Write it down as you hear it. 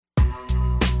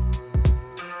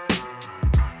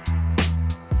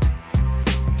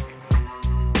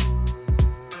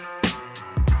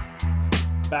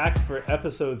back for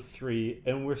episode 3,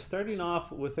 and we're starting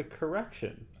off with a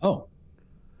correction. Oh.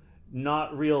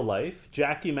 Not real life.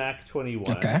 Jackie Mac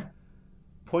 21 Okay.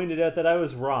 pointed out that I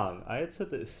was wrong. I had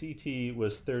said that CT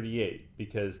was 38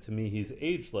 because to me he's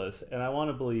ageless, and I want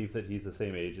to believe that he's the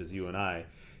same age as you and I.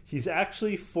 He's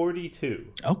actually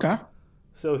 42. Okay.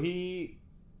 So he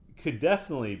could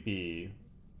definitely be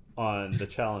on the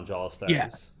Challenge All-Stars. Yeah.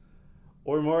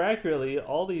 Or more accurately,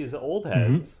 all these old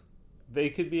heads, they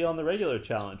could be on the regular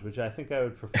challenge, which I think I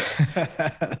would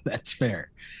prefer. That's fair.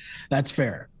 That's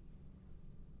fair.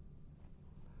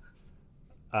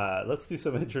 Let's do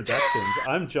some introductions.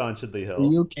 I'm John Chidley Hill.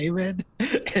 Are you okay, man?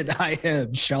 And I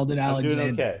am Sheldon Alexander.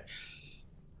 I'm doing okay.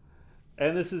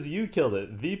 And this is You Killed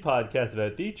It, the podcast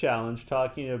about the challenge,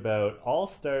 talking about All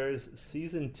Stars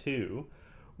Season 2.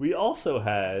 We also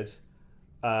had,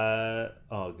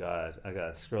 oh God, I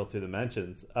gotta scroll through the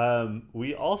mentions.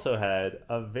 We also had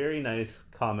a very nice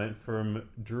comment from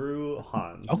Drew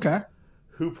Hans. Okay.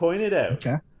 Who pointed out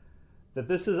Okay. that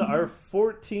this is our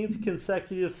 14th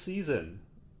consecutive season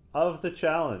of the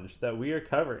challenge that we are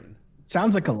covering.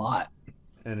 Sounds like a lot.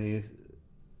 And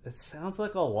it sounds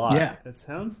like a lot. Yeah. It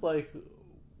sounds like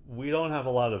we don't have a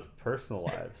lot of personal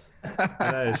lives.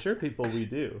 And I assure people we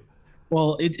do.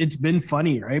 Well, it's been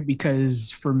funny, right?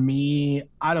 Because for me,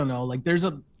 I don't know, like this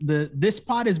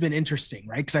pod has been interesting,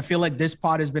 right? Because I feel like this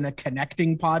pod has been a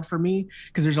connecting pod for me,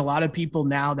 because there's a lot of people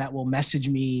now that will message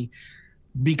me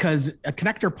because a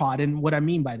connector pod. And what I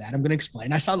mean by that, I'm going to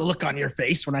explain. I saw the look on your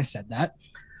face when I said that.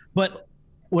 But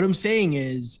what I'm saying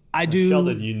is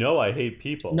Sheldon, you know I hate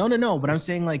people. No. But I'm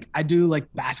saying, like, I do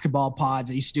like basketball pods.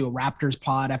 I used to do a Raptors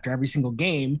pod after every single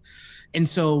game. And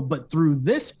so, but through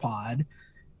this pod,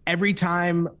 every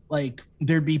time, like,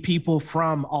 there'd be people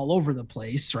from all over the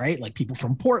place, right? Like people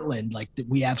from Portland. Like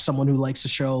we have someone who likes the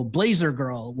show Blazer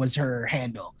Girl was her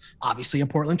handle. Obviously a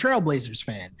Portland Trail Blazers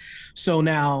fan. So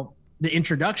now the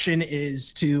introduction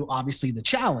is to obviously the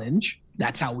challenge.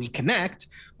 That's how we connect.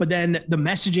 But then the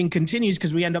messaging continues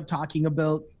because we end up talking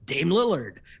about Dame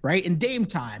Lillard, right? And Dame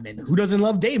time. And who doesn't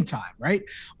love Dame time, right?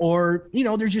 Or, you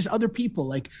know, there's just other people.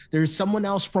 Like there's someone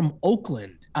else from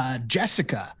Oakland,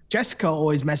 Jessica. Jessica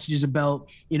always messages about,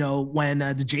 you know, when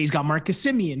the Jays got Marcus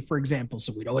Simeon, for example.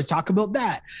 So we'd always talk about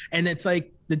that. And it's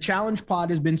like the challenge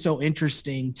pod has been so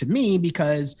interesting to me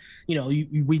because, you know,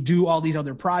 we do all these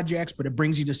other projects, but it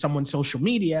brings you to someone's social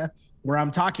media where I'm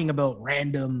talking about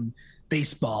random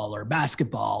baseball or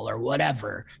basketball or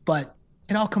whatever, but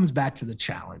it all comes back to the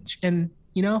challenge and,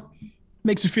 you know,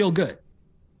 makes you feel good.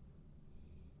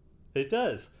 It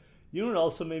does. You know what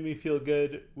also made me feel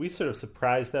good? We sort of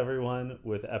surprised everyone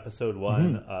with episode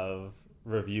 1 of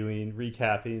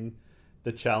recapping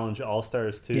the Challenge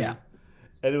All-Stars 2. Yeah.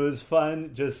 And it was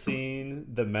fun just seeing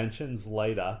the mentions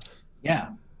light up. Yeah.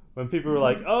 When people were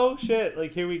like, oh shit,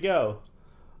 like here we go.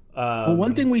 Well,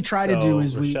 one thing we try to do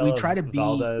is we try to be,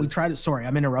 Valdez. Sorry,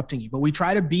 I'm interrupting you, but we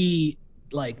try to be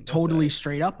like totally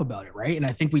straight up about it. Right. And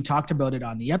I think we talked about it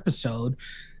on the episode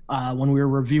when we were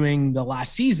reviewing the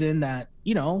last season that,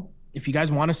 you know, if you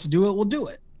guys want us to do it, we'll do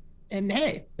it. And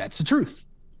hey, that's the truth.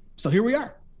 So here we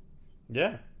are.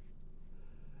 Yeah.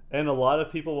 And a lot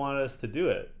of people wanted us to do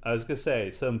it. I was going to say,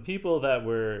 some people that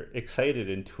were excited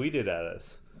and tweeted at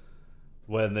us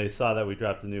when they saw that we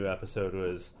dropped a new episode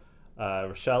was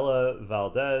Rochella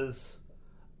Valdez,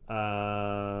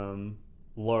 Laura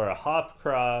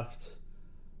Hopcroft,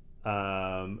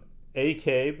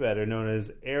 AK, better known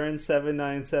as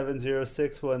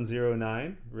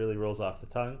Aaron797061009, really rolls off the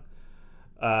tongue,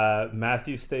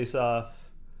 Matthew Stasoff,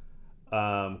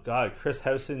 Chris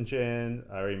Housingen,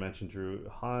 I already mentioned Drew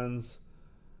Hans,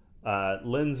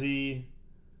 Lindsay,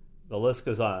 the list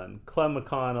goes on, Clem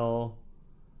McConnell,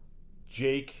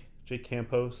 Jake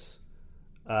Campos,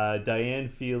 Diane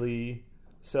Feely.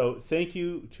 So thank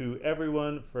you to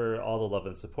everyone for all the love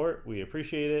and support. We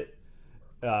appreciate it.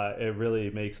 It really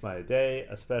makes my day,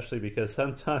 especially because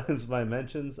sometimes my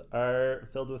mentions are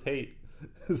filled with hate.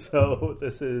 So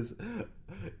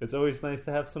it's always nice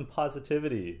to have some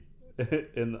positivity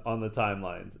on the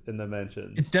timelines, in the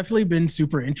mentions. It's definitely been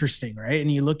super interesting, right? And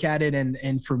you look at it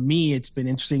and for me, it's been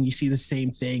interesting. You see the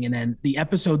same thing and then the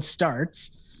episode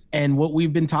starts. And what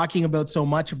we've been talking about so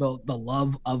much about the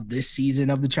love of this season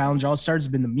of the Challenge All-Stars has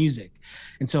been the music.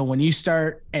 And so when you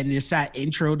start and it's that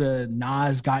intro to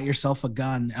Nas, Got Yourself a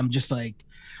Gun, I'm just like,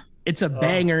 it's a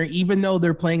banger, even though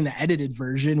they're playing the edited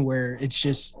version where it's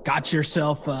just got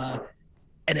yourself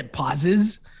and it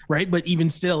pauses, right? But even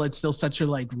still, it's still such a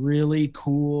like really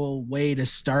cool way to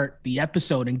start the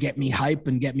episode and get me hype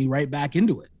and get me right back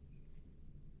into it.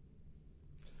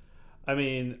 I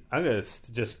mean, I'm going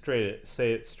to just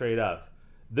say it straight up.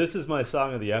 This is my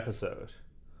song of the episode.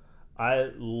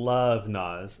 I love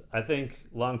Nas. I think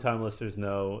longtime listeners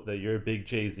know that you're a big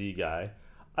Jay-Z guy.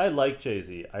 I like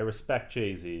Jay-Z. I respect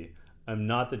Jay-Z. I'm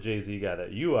not the Jay-Z guy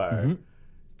that you are,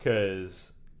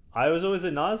 because I was always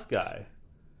a Nas guy.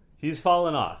 He's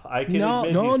fallen off. I can admit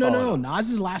he's fallen off.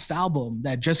 Nas's last album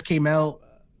that just came out,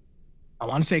 I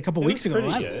want to say a couple weeks ago.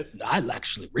 I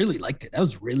actually really liked it. That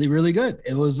was really, really good.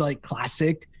 It was like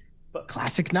classic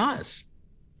Nas.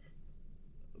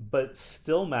 But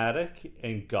Stillmatic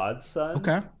and Godson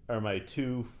are my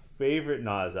two favorite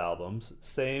Nas albums.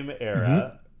 Same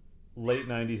era, late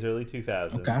 90s, early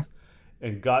 2000s. Okay.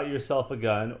 And Got Yourself a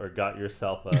Gun, or Got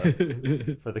Yourself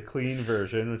a, for the clean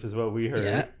version, which is what we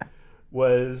heard,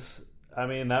 was, I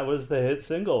mean, that was the hit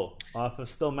single off of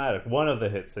Stillmatic. One of the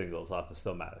hit singles off of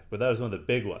Stillmatic, but that was one of the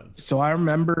big ones. So I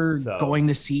remember going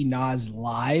to see Nas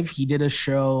live. He did a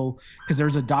show, because there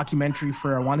was a documentary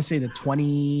for, I want to say the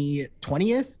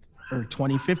 20th or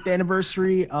 25th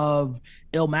anniversary of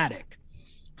Illmatic.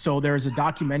 So there's a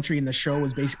documentary, and the show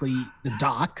was basically the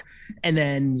doc, and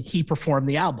then he performed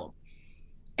the album.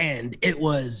 And it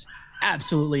was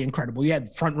absolutely incredible. You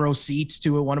had front row seats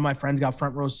to it. One of my friends got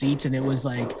front row seats, and it was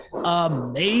like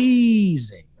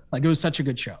amazing. Like, it was such a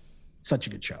good show. Such a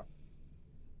good show.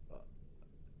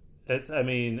 I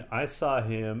mean, I saw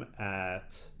him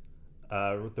at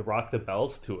the Rock the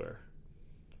Bells tour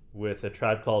with A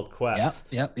Tribe Called Quest.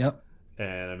 Yep.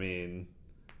 And I mean,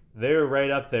 they were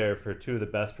right up there for two of the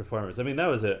best performers. I mean, that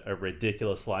was a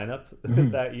ridiculous lineup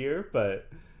that year, but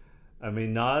I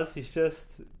mean, Nas, he's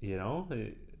just, you know,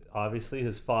 obviously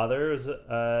his father is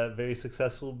a very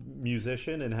successful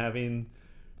musician, and having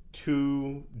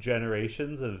two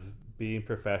generations of being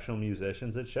professional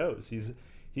musicians, it shows.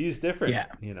 He's different,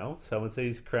 you know. Some would say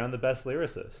he's crowned the best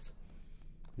lyricist.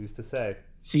 Who's to say?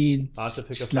 See,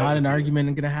 it's not an argument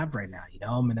I'm going to have right now. You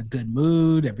know, I'm in a good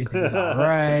mood. Everything's all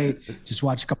right. Just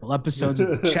watch a couple episodes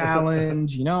of The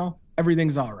Challenge. You know,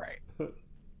 everything's all right.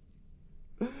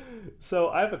 So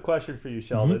I have a question for you,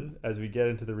 Sheldon, as we get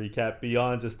into the recap,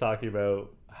 beyond just talking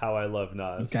about how I love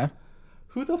Nas. Okay.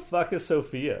 Who the fuck is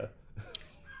Sophia?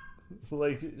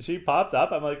 Like, she popped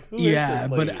up. I'm like, who is this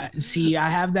lady? But see, I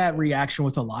have that reaction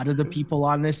with a lot of the people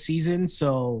on this season.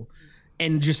 So,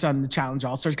 and just on the Challenge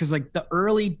All-Stars, because like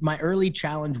my early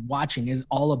Challenge watching is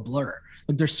all a blur.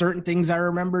 Like, there's certain things I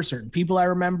remember, certain people I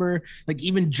remember, like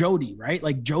even Jody, right?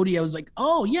 Like Jody, I was like,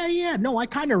 oh yeah. No, I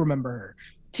kind of remember her.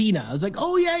 Tina, I was like,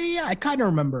 oh yeah, I kind of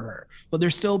remember her. But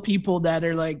there's still people that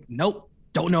are like, nope,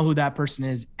 don't know who that person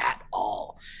is at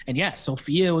all. And yeah,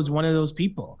 Sophia was one of those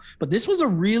people. But this was a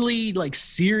really like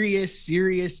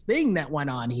serious thing that went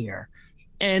on here.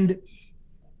 And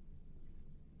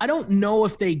I don't know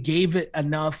if they gave it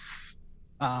enough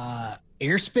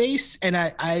airspace. And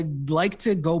I'd like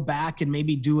to go back and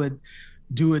maybe do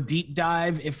a deep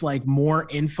dive if like more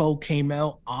info came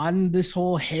out on this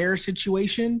whole hair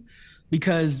situation,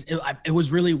 because it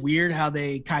was really weird how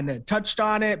they kind of touched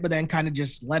on it, but then kind of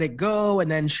just let it go,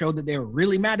 and then showed that they were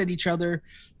really mad at each other,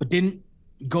 but didn't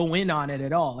go in on it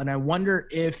at all. And I wonder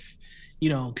if, you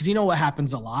know, because you know what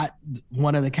happens a lot,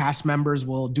 one of the cast members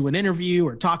will do an interview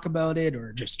or talk about it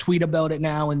or just tweet about it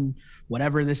now, and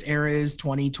whatever this era is,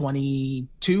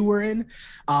 2022 we're in.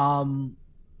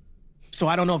 So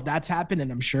I don't know if that's happened, and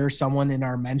I'm sure someone in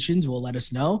our mentions will let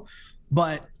us know.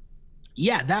 But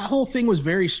yeah, that whole thing was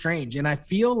very strange. And I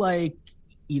feel like,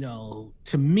 you know,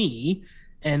 to me,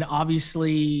 and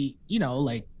obviously, you know,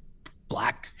 like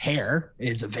black hair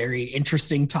is a very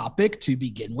interesting topic to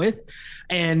begin with.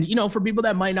 And, you know, for people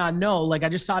that might not know, like, I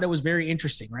just thought it was very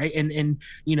interesting, right? And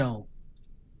you know,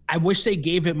 I wish they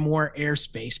gave it more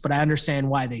airspace, but I understand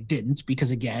why they didn't,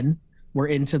 because again, we're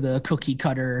into the cookie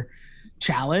cutter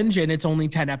challenge and it's only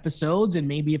 10 episodes, and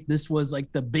maybe if this was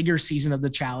like the bigger season of the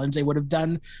challenge, they would have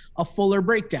done a fuller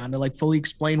breakdown to like fully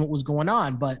explain what was going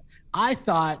on. But I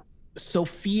thought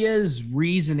Sophia's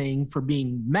reasoning for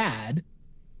being mad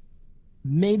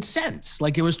made sense.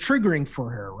 Like, it was triggering for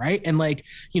her, right? And like,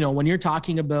 you know, when you're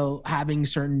talking about having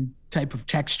certain type of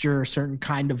texture, certain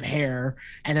kind of hair,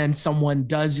 and then someone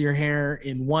does your hair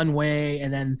in one way,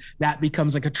 and then that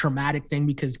becomes like a traumatic thing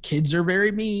because kids are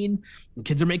very mean and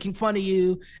kids are making fun of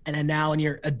you, and then now in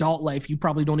your adult life you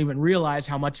probably don't even realize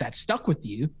how much that stuck with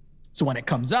you. So when it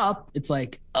comes up, it's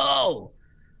like, oh.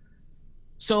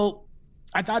 So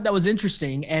I thought that was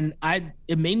interesting, and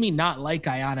it made me not like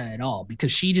Ayanna at all,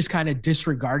 because she just kind of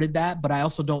disregarded that. But I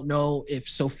also don't know if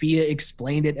Sophia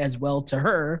explained it as well to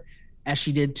her as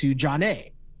she did to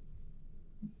Janae.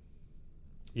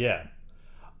 Yeah.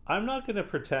 I'm not going to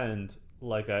pretend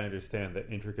like I understand the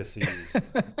intricacies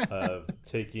of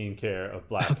taking care of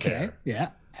black hair. Yeah.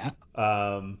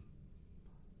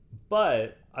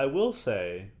 But I will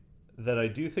say that I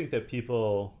do think that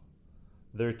people,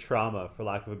 their trauma, for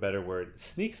lack of a better word,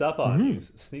 sneaks up on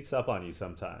you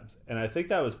sometimes. And I think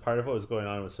that was part of what was going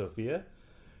on with Sophia.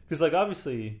 Because, like,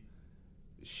 obviously,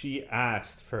 she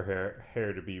asked for her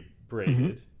hair to be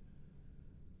braided.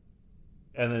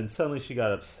 And then suddenly she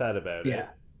got upset about it.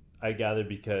 I gather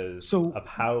because of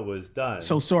how it was done.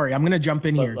 So sorry, I'm going to jump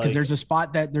in here because there's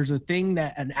a thing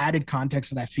that an added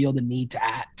context that I feel the need to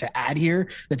add here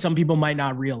that some people might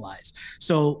not realize.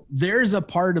 So there's a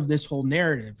part of this whole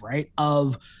narrative, right,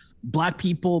 of Black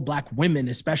people, Black women,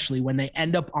 especially when they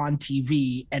end up on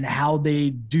TV and how they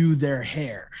do their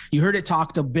hair. You heard it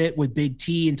talked a bit with Big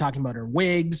T and talking about her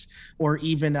wigs, or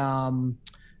even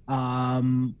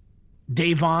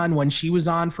Davon when she was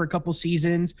on for a couple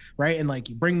seasons, right? And like,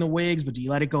 you bring the wigs, but do you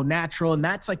let it go natural? And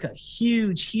that's like a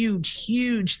huge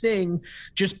thing,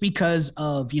 just because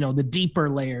of, you know, the deeper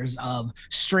layers of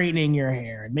straightening your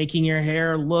hair and making your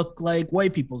hair look like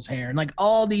white people's hair, and like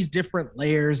all these different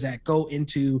layers that go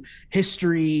into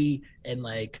history. And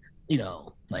like, you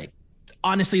know, like,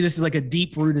 honestly, this is like a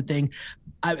deep rooted thing.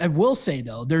 I will say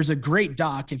though, there's a great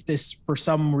doc, if this for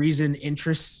some reason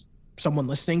interests someone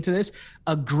listening to this,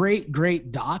 a great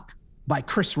doc by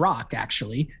Chris Rock,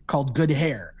 actually, called Good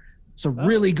Hair. It's a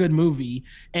really good movie.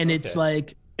 And it's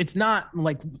like, it's not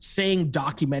like saying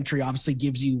documentary obviously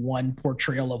gives you one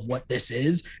portrayal of what this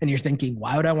is. And you're thinking,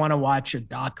 why would I want to watch a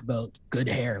doc about good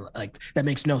hair? Like, that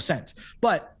makes no sense.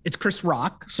 But it's Chris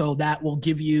Rock, so that will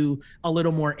give you a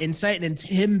little more insight. And it's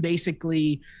him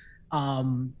basically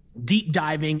deep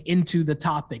diving into the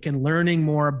topic and learning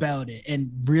more about it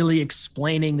and really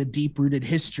explaining the deep rooted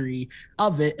history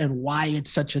of it and why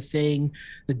it's such a thing,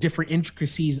 the different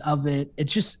intricacies of it.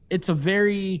 It's a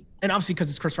very, and obviously because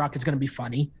it's Chris Rock, it's going to be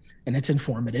funny and it's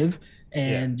informative.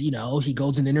 And, you know, he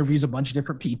goes and interviews a bunch of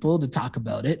different people to talk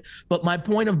about it. But my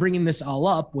point of bringing this all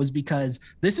up was because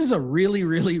this is a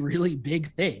really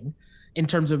big thing in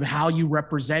terms of how you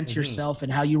represent yourself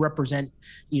and how you represent,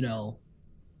 you know,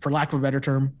 for lack of a better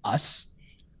term, us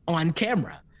on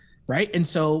camera, right? And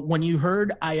so when you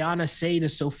heard Ayanna say to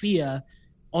Sophia,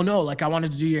 oh no, like, I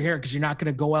wanted to do your hair because you're not going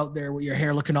to go out there with your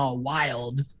hair looking all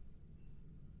wild,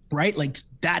 right? Like,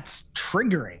 that's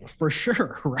triggering for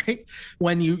sure, right?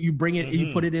 When you bring it,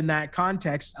 you put it in that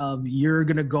context of you're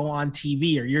going to go on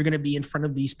TV or you're going to be in front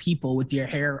of these people with your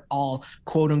hair all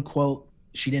quote unquote,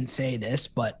 she didn't say this,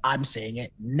 but I'm saying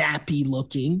it, nappy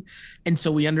looking. And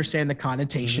so we understand the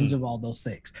connotations of all those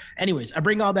things. Anyways, I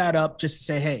bring all that up just to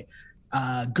say, hey,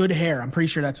 Good Hair, I'm pretty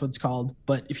sure that's what it's called.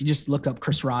 But if you just look up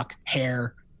Chris Rock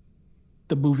hair,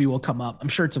 the movie will come up. I'm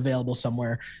sure it's available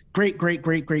somewhere. Great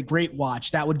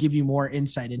watch. That would give you more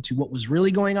insight into what was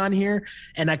really going on here.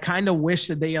 And I kind of wish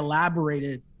that they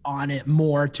elaborated on it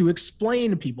more to explain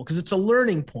to people, because it's a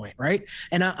learning point, right?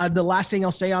 And the last thing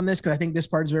I'll say on this, because I think this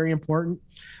part is very important,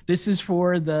 this is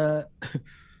for the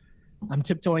I'm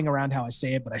tiptoeing around how I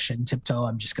say it, but I shouldn't tiptoe.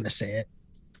 I'm just going to say it.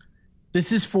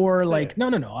 This is for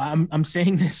no. I'm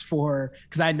saying this for,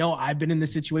 because I know I've been in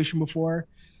this situation before.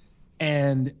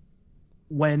 And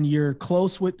when you're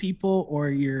close with people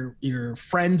or you're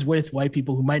friends with white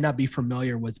people who might not be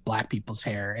familiar with Black people's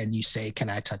hair, and you say, can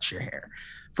I touch your hair?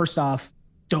 First off,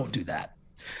 don't do that.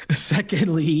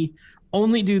 Secondly,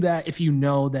 only do that if you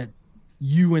know that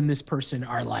you and this person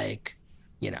are like,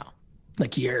 you know,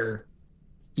 like you're,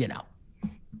 you know,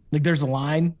 like there's a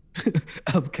line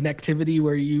of connectivity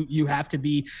where you have to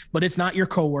be, but it's not your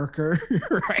coworker,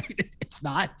 right? It's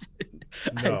not.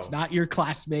 No. It's not your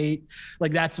classmate.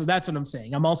 Like that's what I'm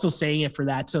saying. I'm also saying it for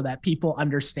that, so that people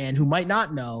understand who might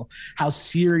not know how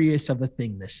serious of a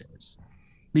thing this is.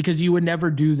 Because you would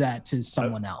never do that to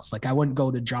someone else. Like, I wouldn't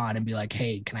go to John and be like,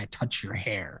 hey, can I touch your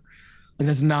hair? Like,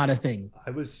 that's not a thing. I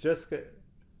was just going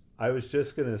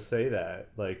to say that,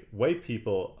 like, white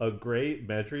people, a great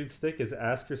measuring stick is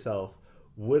ask yourself,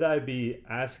 would I be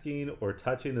asking or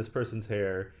touching this person's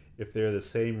hair if they're the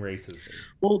same race as me?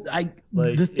 Well,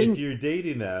 if you're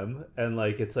dating them and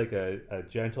like it's like a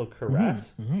gentle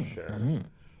caress, sure.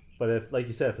 But if, like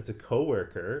you said, if it's a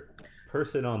coworker,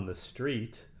 person on the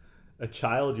street, a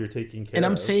child you're taking care of. And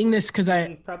I'm saying this because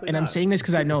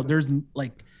I know there's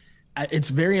like, it's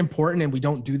very important, and we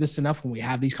don't do this enough when we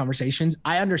have these conversations.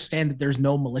 I understand that there's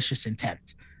no malicious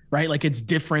intent, right? Like, it's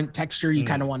different texture. You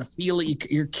kind of want to feel it.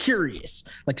 You're curious.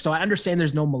 Like, so I understand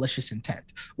there's no malicious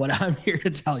intent. What I'm here to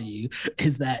tell you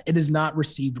is that it is not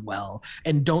received well,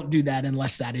 and don't do that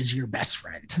unless that is your best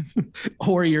friend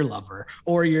or your lover,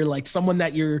 or you're like someone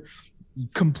that you're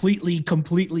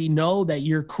completely know that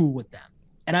you're cool with them.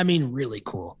 And I mean really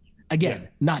cool. Again,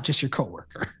 not just your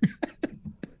coworker.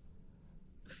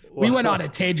 we went on a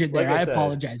tangent there. Like I said,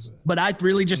 apologize, but I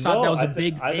really just thought that was a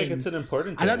big thing. I think it's an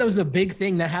important thing. I thought that was a big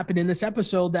thing that happened in this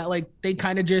episode, that like they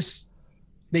kind of just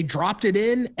they dropped it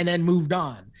in and then moved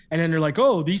on, and then they're like,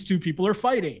 oh, these two people are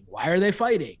fighting. Why are they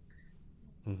fighting?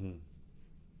 Mm-hmm.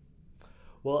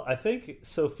 Well, I think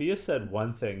Sophia said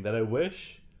one thing that I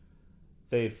wish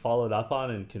they'd followed up on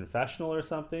in confessional or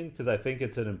something, because I think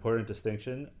it's an important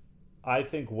distinction. I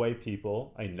think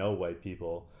I know white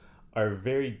people are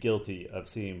very guilty of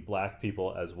seeing black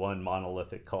people as one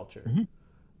monolithic culture. Mm-hmm.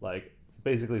 Like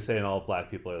basically saying all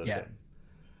black people are the same.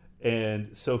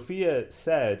 And Sophia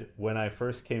said, when I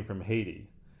first came from Haiti,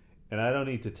 and I don't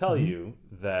need to tell you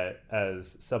that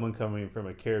as someone coming from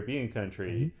a Caribbean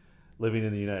country living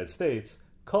in the United States,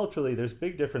 culturally there's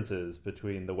big differences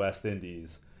between the West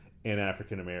Indies and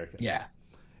African Americans. Yeah.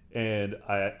 And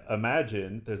I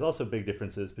imagine there's also big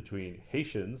differences between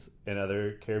Haitians and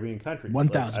other Caribbean countries.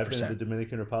 1,000%. Like I've been in the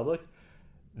Dominican Republic.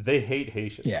 They hate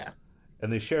Haitians. Yeah.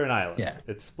 And they share an island. Yeah.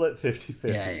 It's split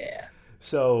 50-50. Yeah.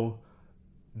 So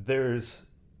there's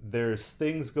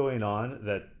things going on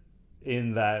that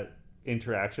in that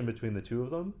interaction between the two of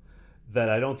them that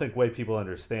I don't think white people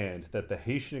understand, that the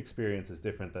Haitian experience is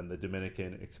different than the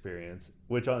Dominican experience,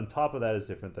 which on top of that is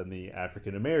different than the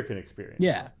African American experience.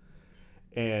 Yeah.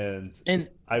 And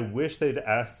I wish they'd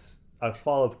asked a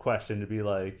follow-up question to be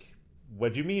like,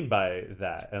 what do you mean by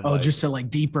that? And like, just to like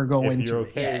deeper go into you're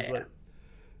okay, it. like,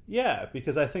 yeah,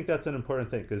 because I think that's an important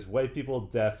thing, because white people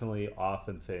definitely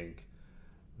often think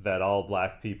that all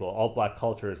black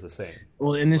culture is the same.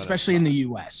 Well, and especially in the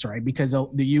U.S., right? Because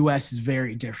the U.S. is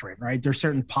very different, right? There's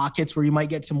certain pockets where you might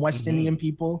get some West Indian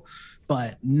people,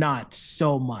 but not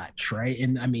so much, right?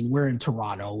 And I mean, we're in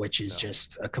Toronto, which is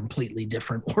just a completely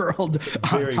different world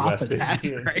on top of that,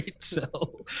 right?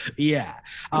 So, yeah.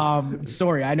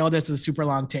 Sorry, I know this is a super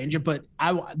long tangent, but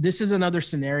this is another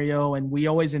scenario, and we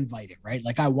always invite it, right?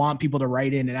 Like I want people to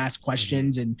write in and ask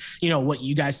questions, and what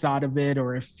you guys thought of it,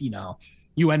 or if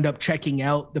you end up checking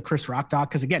out the Chris Rock doc,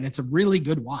 because again, it's a really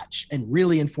good watch and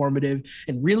really informative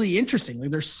and really interesting.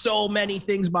 Like there's so many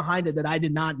things behind it that I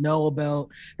did not know about,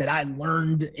 that I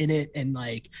learned in it, and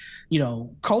like,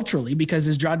 culturally, because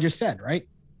as John just said, right,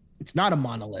 it's not a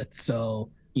monolith.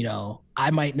 So, I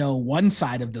might know one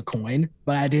side of the coin,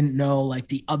 but I didn't know like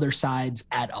the other sides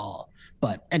at all.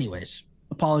 But anyways,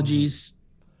 apologies.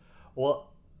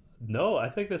 Well, no, I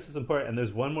think this is important. And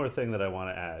there's one more thing that I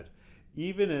want to add.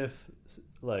 Even if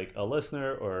like a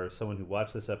listener or someone who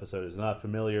watched this episode is not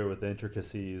familiar with the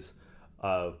intricacies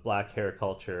of black hair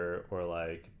culture or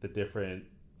like the different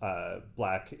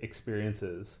black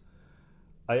experiences,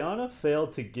 Ayanna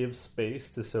failed to give space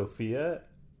to Sophia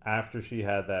after she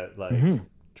had that like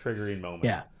triggering moment.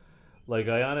 Yeah. Like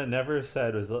Ayanna never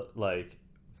said, was like,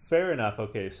 fair enough,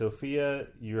 okay, Sophia,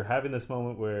 you're having this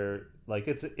moment where like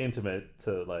it's intimate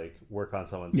to like work on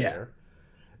someone's hair.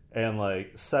 And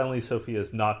like suddenly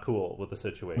Sophia's not cool with the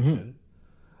situation.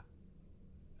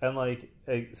 And like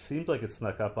it seemed like it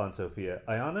snuck up on Sophia.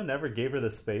 Ayanna never gave her the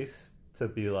space to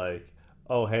be like,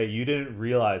 oh hey, you didn't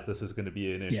realize this was going to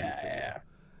be an issue. Yeah.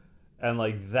 And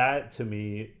like that to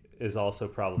me is also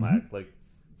problematic. Like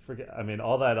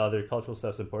all that other cultural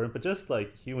stuff's important, but just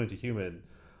like human to human,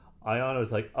 Ayanna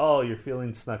was like, oh, you're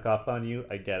feeling snuck up on you.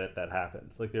 I get it, that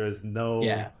happens. Like there is no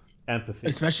empathy,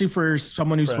 especially for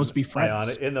someone who's supposed to be friends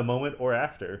Ayanna, in the moment or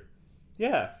after.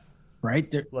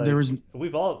 Right there was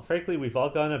we've all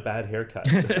gotten a bad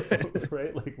haircut.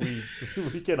 Right, like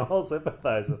we can all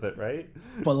sympathize with it, right?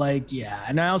 But like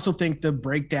and I also think the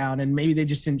breakdown, and maybe they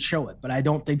just didn't show it, but I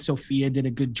don't think Sophia did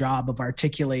a good job of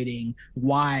articulating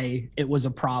why it was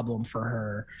a problem for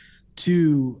her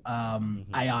to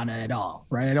Ayanna at all,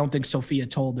 right? I don't think Sophia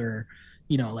told her,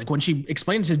 like when she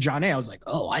explained to John A, I was like,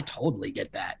 oh, I totally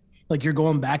get that. Like you're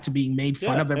going back to being made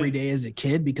fun of every day as a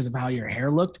kid because of how your hair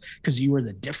looked, because you were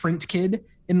the different kid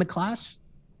in the class.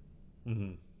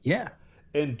 Yeah.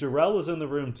 And Darrell was in the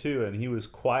room too, and he was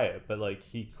quiet, but like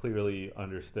he clearly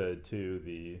understood too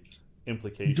the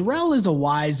implications. Darrell is a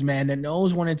wise man that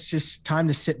knows when it's just time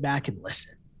to sit back and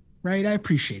listen. Right? I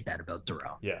appreciate that about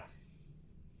Darrell. Yeah.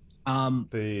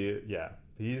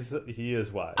 He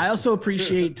is wise. I also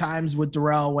appreciate times with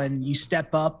Darrell when you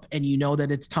step up and you know that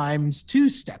it's times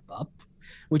to step up,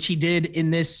 which he did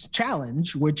in this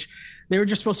challenge, which they were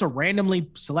just supposed to randomly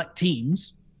select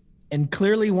teams. And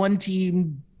clearly one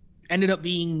team ended up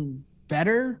being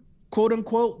better, quote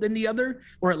unquote, than the other,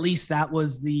 or at least that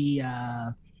was the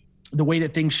way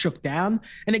that things shook down.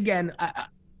 And again,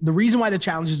 the reason why the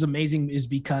challenge is amazing is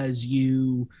because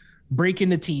you break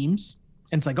into teams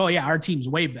and it's like, oh yeah, our team's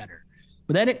way better.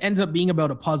 But then it ends up being about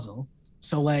a puzzle.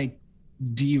 So like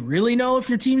do you really know if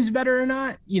your team's better or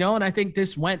not? And I think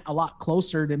this went a lot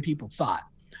closer than people thought.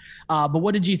 But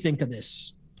what did you think of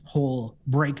this whole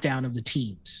breakdown of the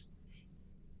teams?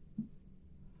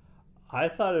 I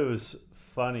thought it was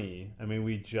funny. I mean,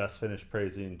 we just finished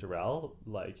praising Darrell,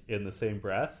 like, in the same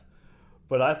breath.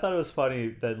 But I thought it was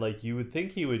funny that, like, you would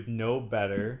think he would know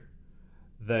better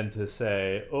than to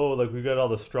say, oh, like, we got all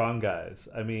the strong guys.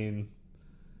 I mean,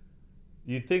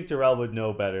 you'd think Darrell would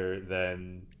know better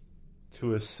than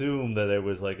to assume that it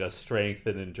was, like, a strength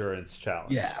and endurance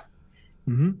challenge. Yeah.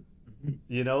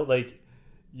 Mm-hmm. Like,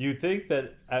 you think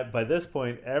that by this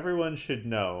point, everyone should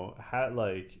know,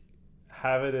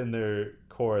 have it in their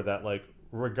core that, like,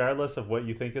 regardless of what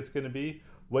you think it's going to be,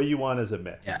 what you want is a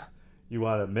mix. Yeah. You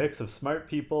want a mix of smart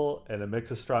people and a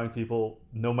mix of strong people,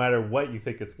 no matter what you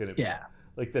think it's going to be. Yeah.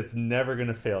 Like, that's never going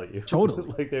to fail you.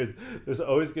 Totally. Like, there's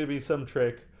always going to be some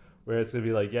trick where it's going to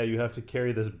be like, yeah, you have to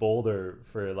carry this boulder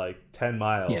for like 10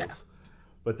 miles. Yeah.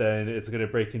 But then it's going to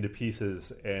break into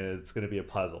pieces and it's going to be a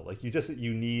puzzle. Like,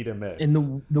 you need a mix.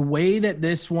 And the way that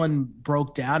this one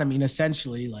broke down, I mean,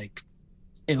 essentially, like,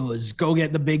 it was go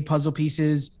get the big puzzle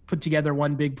pieces, put together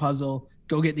one big puzzle,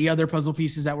 go get the other puzzle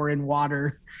pieces that were in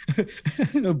water,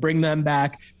 bring them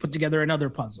back, put together another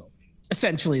puzzle.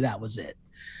 Essentially, that was it.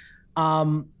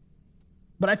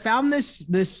 But I found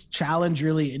this challenge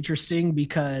really interesting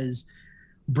because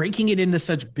breaking it into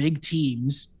such big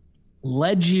teams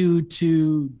led you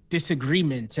to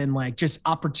disagreements and, like, just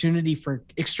opportunity for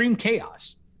extreme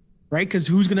chaos, right? Because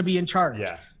who's going to be in charge?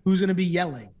 Yeah. Who's going to be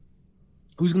yelling?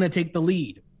 Who's going to take the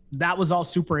lead? That was all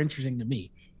super interesting to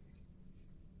me.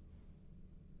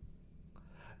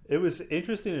 It was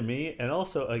interesting to me, and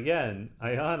also, again,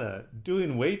 Ayana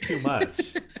doing way too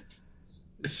much.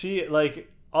 She,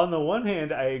 like, on the one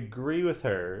hand, I agree with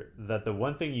her that the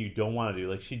one thing you don't want to do,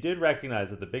 like, she did recognize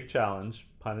that the big challenge,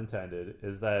 pun intended,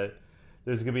 is that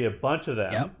there's going to be a bunch of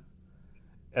them, Yep.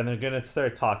 and they're going to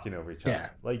start talking over each other. Yeah.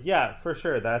 Like, yeah, for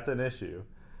sure, that's an issue.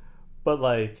 But,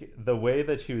 like, the way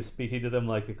that she was speaking to them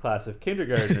like a class of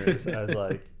kindergartners, I was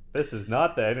like, this is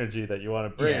not the energy that you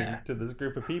want to bring to this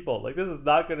group of people. Like, this is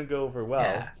not going to go over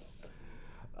well.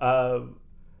 Yeah.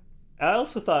 I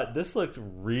also thought this looked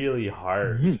really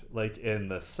hard, like in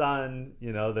the sun.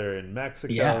 They're in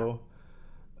Mexico.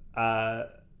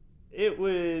 It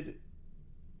would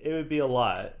be a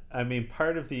lot. I mean,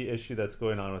 part of the issue that's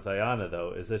going on with Ayana,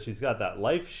 though, is that she's got that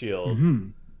life shield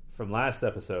from last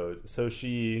episode. So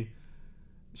she's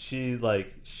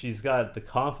got the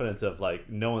confidence of, like,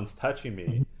 no one's touching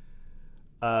me.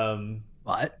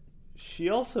 But she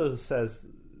also says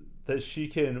that she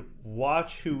can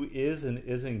watch who is and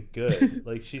isn't good.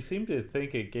 Like, she seemed to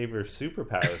think it gave her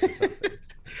superpowers or something.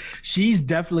 She's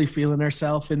definitely feeling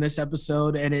herself in this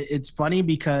episode, and it's funny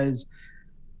because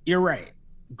you're right.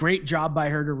 Great job by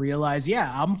her to realize,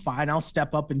 yeah, I'm fine. I'll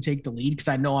step up and take the lead because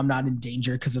I know I'm not in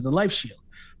danger because of the life shield.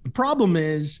 The problem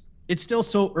is it's still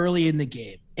so early in the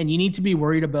game, and you need to be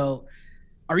worried about,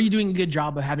 are you doing a good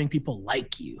job of having people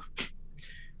like you?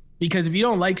 Because if you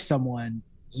don't like someone,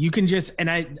 you can just, and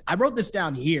I wrote this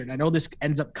down here, and I know this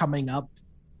ends up coming up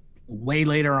way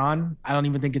later on. I don't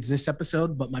even think it's this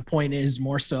episode, but my point is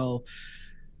more so,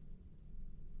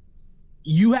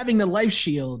 you having the life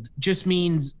shield just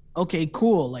means, okay,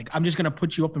 cool. Like, I'm just going to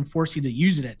put you up and force you to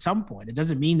use it at some point. It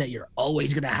doesn't mean that you're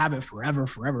always going to have it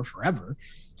forever.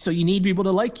 So you need people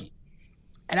to like you.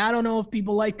 And I don't know if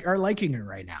people are liking her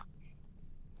right now.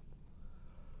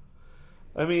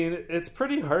 I mean, it's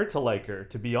pretty hard to like her,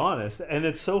 to be honest. And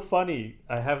it's so funny.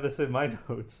 I have this in my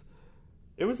notes.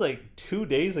 It was like 2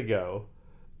 days ago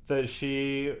that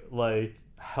she, like,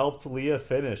 helped Leah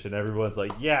finish, and everyone's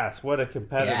like, yes, what a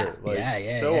competitor.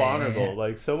 Honorable.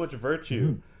 Like, so much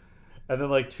virtue. And then,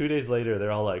 like, 2 days later,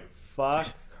 they're all like, fuck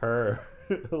her.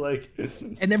 Like,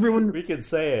 and everyone, we can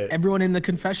say it. Everyone in the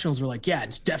confessionals were like, yeah,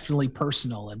 it's definitely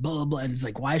personal and blah, blah, blah. And it's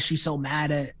like, why is she so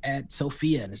mad at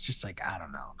Sophia? And it's just like, I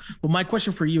don't know. But my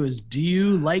question for you is, do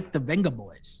you like the Venga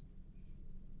Boys?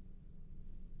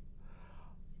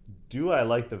 Do I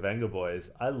like the Venga Boys?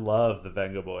 I love the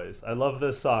Venga Boys. I love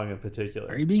this song in particular.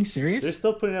 Are you being serious? They're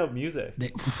still putting out music.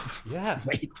 Yeah.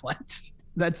 Wait, what?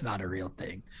 That's not a real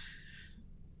thing.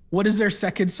 What is their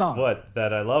second song? What,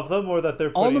 that I love them, or that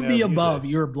they're putting all of the out above?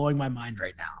 music? You're blowing my mind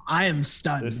right now. I am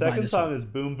stunned. Their second song is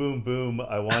Boom Boom Boom,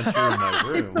 I Want You in My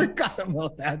Room. I forgot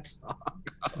about that song.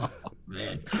 Oh,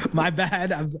 man. My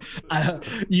bad.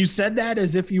 You said that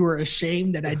as if you were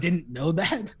ashamed that I didn't know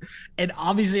that. And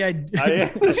obviously I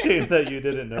am ashamed that you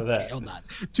didn't know that. Okay, hold on.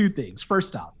 Two things.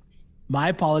 First off, my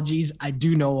apologies. I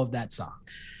do know of that song.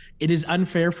 It is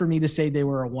unfair for me to say they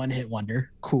were a one-hit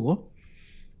wonder. Cool.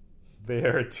 They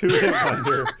are a 2-hit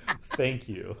wonder. Thank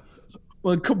you.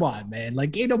 Well, come on, man.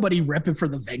 Like, ain't nobody repping for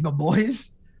the Venga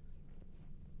Boys.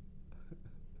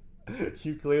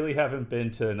 You clearly haven't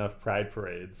been to enough pride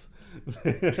parades.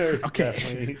 They're Okay.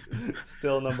 definitely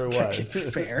still number Okay,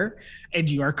 one. fair. And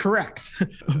you are correct.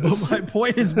 But my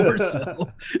point is more so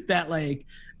that, like,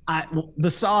 the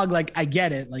song, like, I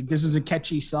get it. Like, this is a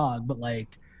catchy song, but,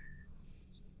 like,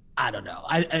 I don't know.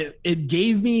 It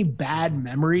gave me bad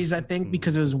memories, I think,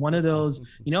 because it was one of those,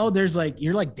 there's like,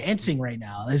 you're like dancing right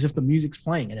now as if the music's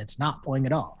playing and it's not playing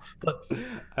at all. But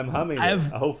I'm humming it.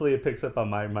 Hopefully it picks up on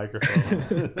my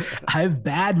microphone. I have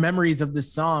bad memories of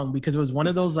this song because it was one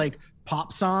of those like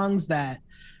pop songs that,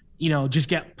 just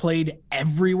get played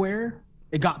everywhere.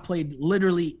 It got played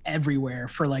literally everywhere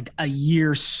for like a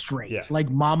year straight, like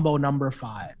Mambo Number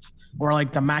 5 or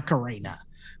like the Macarena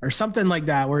or something like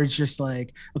that, where it's just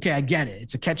like, okay, I get it.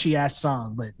 It's a catchy ass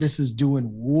song, but this is doing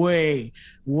way,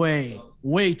 way,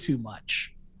 way too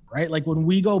much, right? Like when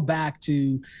we go back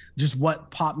to just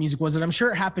what pop music was, and I'm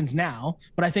sure it happens now,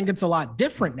 but I think it's a lot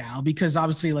different now because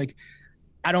obviously like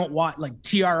I don't want, like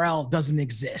TRL doesn't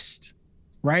exist,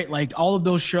 right? Like all of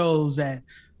those shows that,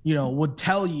 would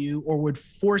tell you or would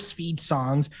force feed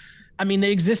songs. I mean,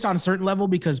 they exist on a certain level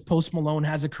because Post Malone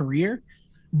has a career,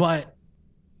 but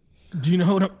do you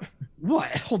know what?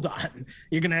 Hold on.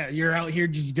 You're out here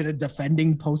just gonna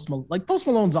defending Post Malone. Like Post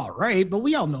Malone's all right, but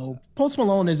we all know Post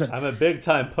Malone is I'm a big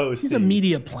time Post. He's a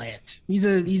media plant. He's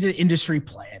an industry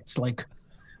plant. Like,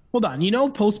 hold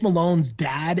on. Post Malone's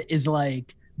dad is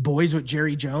like boys with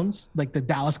Jerry Jones, like the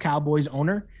Dallas Cowboys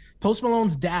owner. Post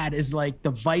Malone's dad is like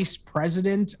the vice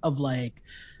president of like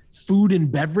food and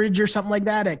beverage or something like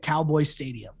that at Cowboy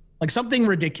Stadium. Like something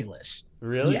ridiculous.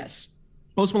 Really? Yes.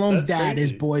 Post Malone's dad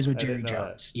is boys with Jerry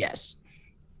Jones. Yes.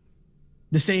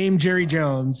 The same Jerry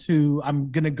Jones, who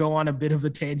I'm going to go on a bit of a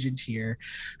tangent here,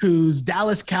 whose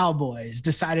Dallas Cowboys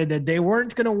decided that they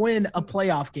weren't going to win a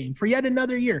playoff game for yet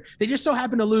another year. They just so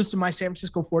happened to lose to my San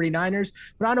Francisco 49ers.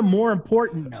 But on a more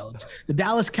important note, the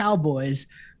Dallas Cowboys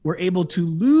were able to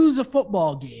lose a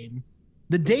football game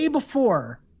the day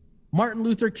before Martin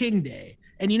Luther King Day.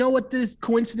 And you know what this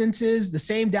coincidence is? The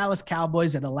same Dallas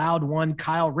Cowboys that allowed one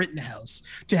Kyle Rittenhouse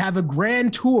to have a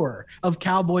grand tour of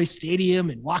Cowboy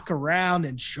Stadium and walk around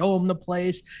and show him the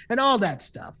place and all that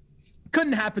stuff.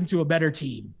 Couldn't happen to a better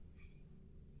team.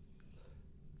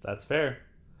 That's fair.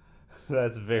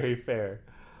 That's very fair.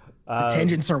 The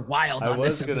tangents are wild on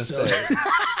this episode.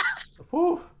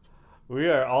 Whew, we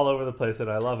are all over the place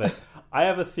and I love it. I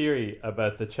have a theory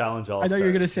about the Challenge All-Stars. I thought you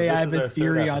were going to say I have a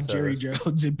theory on Jerry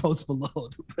Jones and Post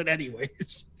Malone. But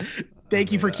anyways,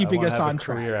 thank you for keeping us on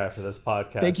track. Career after this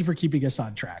podcast. Thank you for keeping us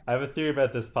on track. I have a theory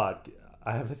about this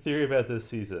I have a theory about this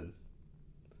season.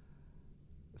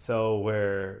 So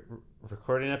we're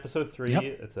recording episode 3. Yep.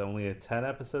 It's only a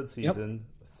 10-episode season,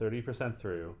 30%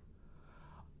 through.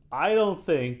 I don't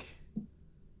think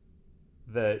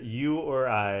that you or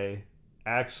I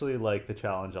actually like the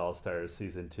Challenge All-Stars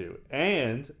season 2.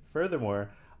 And furthermore,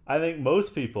 I think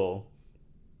most people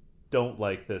don't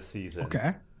like this season.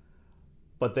 Okay.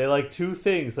 But they like 2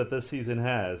 things that this season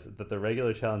has that the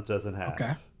regular challenge doesn't have.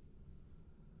 Okay.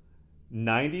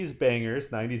 90s bangers,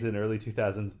 90s and early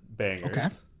 2000s bangers. Okay.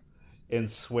 And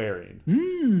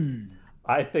swearing.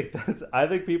 I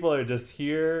think people are just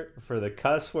here for the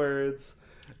cuss words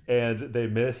and they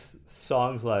miss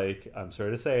songs like, I'm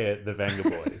sorry to say it, the Venga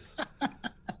Boys.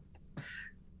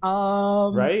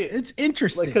 Right? It's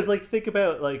interesting. Because think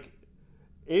about,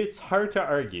 it's hard to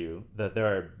argue that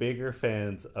there are bigger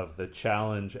fans of the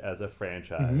Challenge as a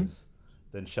franchise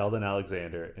than Sheldon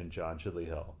Alexander and John Chidley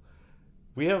Hill.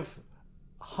 We have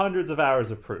hundreds of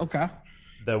hours of proof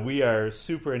that we are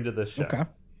super into this show. Okay.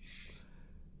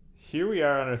 Here we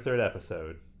are on our 3rd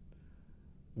episode.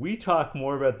 We talk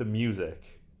more about the music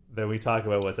than we talk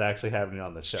about what's actually happening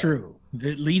on the show. It's true.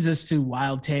 It leads us to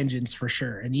wild tangents for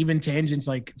sure. And even tangents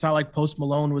it's not like Post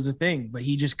Malone was a thing, but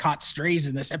he just caught strays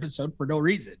in this episode for no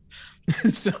reason.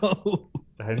 So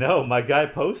I know, my guy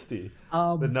Posty,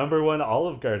 the number 1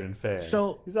 Olive Garden fan.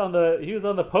 So he was on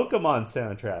the Pokemon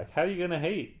soundtrack. How are you gonna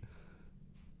hate?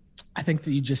 I think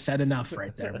that you just said enough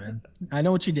right there, man. I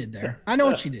know what you did there.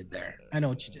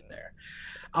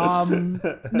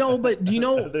 No, but do you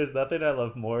know? There's nothing I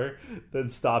love more than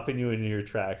stopping you in your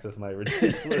tracks with my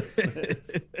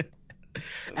ridiculousness.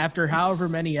 After however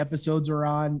many episodes we're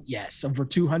on, yes. Over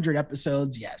 200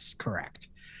 episodes, yes, correct.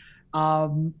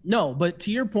 No, but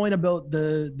to your point about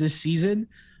this season,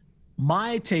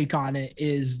 my take on it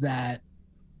is that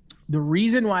the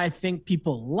reason why I think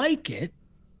people like it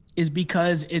is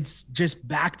because it's just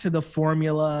back to the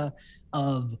formula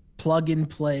of plug and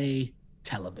play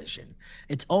television.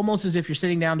 It's almost as if you're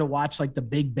sitting down to watch like The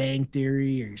Big Bang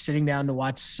Theory, or you're sitting down to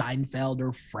watch Seinfeld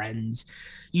or Friends.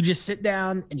 You just sit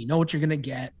down and you know what you're going to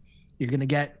get. You're going to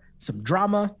get some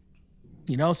drama,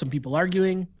 some people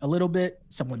arguing a little bit,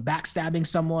 someone backstabbing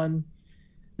someone.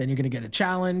 Then you're going to get a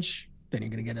challenge. Then you're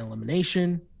going to get an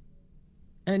elimination.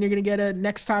 And then you're going to get a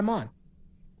next time on.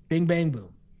 Bing, bang,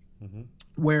 boom. Mm-hmm.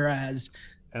 Whereas...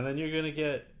 And then you're going to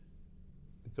get...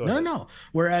 No.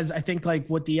 Whereas I think like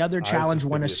what the other challenge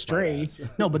went astray.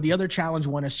 No, but the other challenge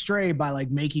went astray by like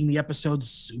making the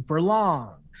episodes super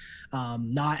long.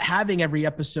 Not having every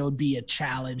episode be a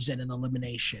challenge and an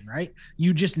elimination, right?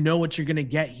 You just know what you're going to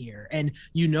get here. And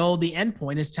the end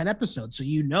point is 10 episodes. So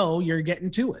you're getting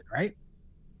to it, right?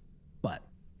 But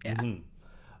yeah.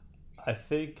 Mm-hmm.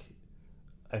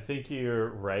 I think you're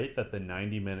right that the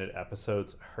 90-minute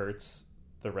episodes hurts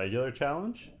the regular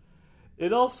challenge.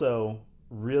 It also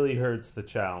really hurts the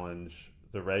challenge,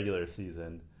 the regular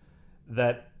season,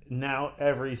 that now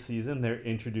every season they're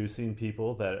introducing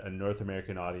people that a North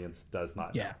American audience does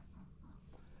not know. Yeah.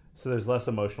 So there's less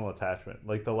emotional attachment.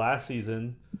 Like the last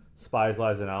season, Spies,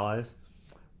 Lies, and Allies,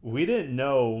 we didn't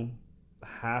know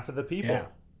half of the people,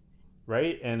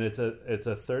 right? And it's a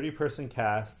 30-person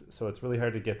cast, so it's really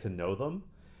hard to get to know them.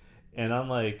 And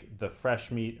unlike the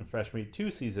Fresh Meat and Fresh Meat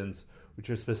 2 seasons, which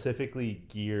are specifically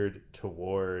geared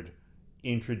toward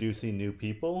introducing new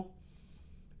people,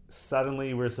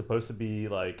 suddenly we're supposed to be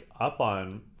like up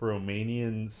on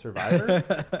Romanian Survivor.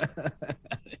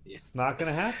 It's not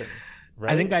going to happen,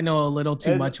 right? I think I know a little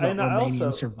too much about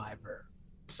Romanian Survivor,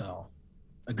 so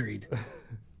agreed.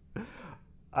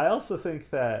 I also think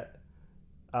that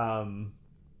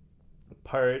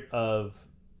part of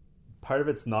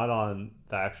it's not on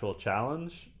the actual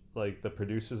challenge, like the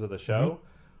producers of the show,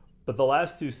 but the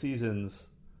last 2 seasons,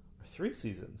 or 3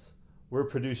 seasons, were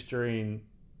produced during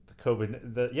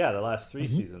the last 3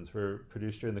 seasons were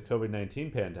produced during the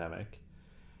COVID-19 pandemic,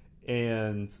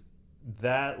 and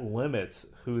that limits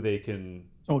who they can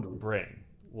bring.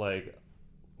 Like,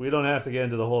 we don't have to get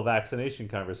into the whole vaccination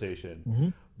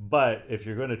conversation, but if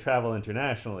you're going to travel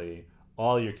internationally,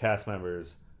 all your cast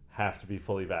members have to be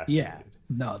fully vaccinated.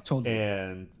 Yeah, no, totally.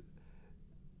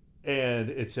 And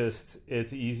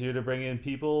it's easier to bring in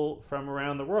people from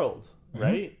around the world,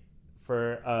 right?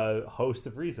 For a host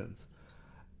of reasons.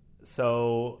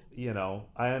 So,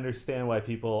 I understand why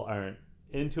people aren't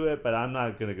into it, but I'm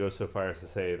not going to go so far as to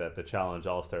say that the Challenge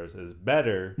All-Stars is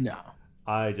better. No.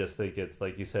 I just think it's,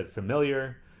 like you said,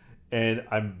 familiar. And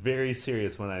I'm very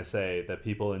serious when I say that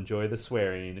people enjoy the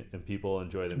swearing and people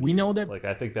enjoy the music. We know that. Like,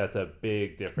 I think that's a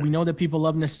big difference. We know that people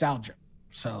love nostalgia.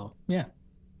 So, yeah.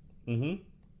 Mm-hmm.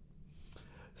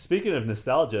 Speaking of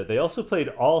nostalgia, they also played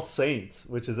All Saints,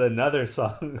 which is another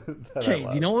song that I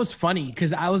love. Do you know what was funny?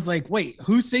 Because I was like, wait,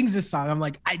 who sings this song? I'm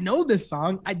like, I know this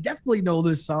song. I definitely know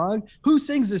this song. Who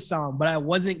sings this song? But I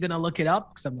wasn't going to look it up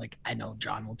because I'm like, I know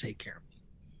John will take care of me.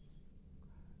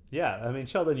 Yeah, I mean,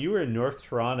 Sheldon, you were in North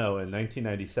Toronto in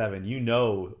 1997. You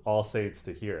know All Saints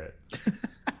to hear it.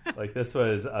 Like, this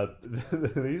was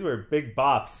these were big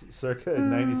bops circa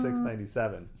 96,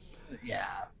 97. Yeah.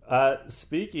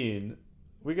 Speaking...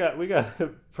 We got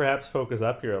to perhaps focus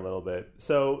up here a little bit.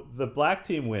 So the black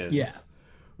team wins,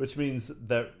 which means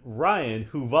that Ryan,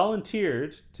 who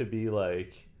volunteered to be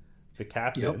like the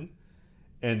captain,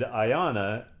 and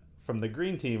Ayana from the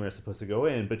green team are supposed to go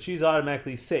in, but she's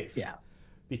automatically safe,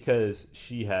 because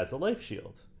she has a life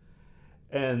shield.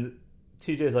 And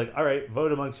TJ's like, all right,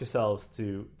 vote amongst yourselves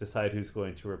to decide who's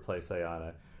going to replace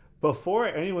Ayana. Before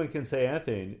anyone can say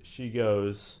anything, she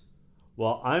goes,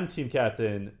 well, I'm team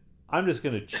captain. I'm just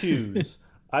going to choose.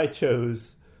 I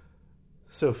chose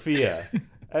Sophia.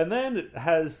 And then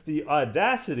has the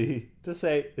audacity to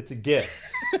say it's a gift.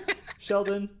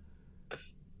 Sheldon,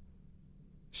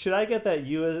 should I get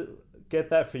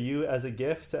that for you as a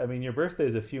gift? I mean, your birthday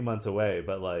is a few months away,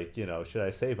 but should I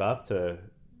save up to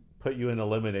put you in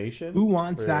elimination? Who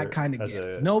wants that kind of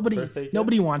gift?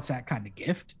 Nobody wants that kind of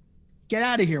gift. Get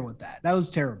out of here with that. That was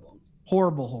terrible.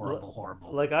 Horrible.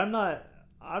 Like, I'm not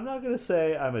going to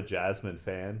say I'm a Jasmine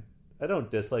fan. I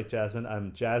don't dislike Jasmine.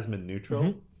 I'm Jasmine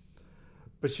neutral.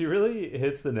 But she really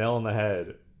hits the nail on the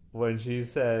head when she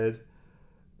said,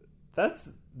 that's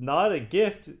not a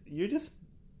gift. You're just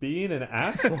being an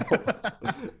asshole.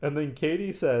 And then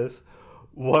Katie says,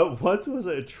 what once was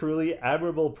a truly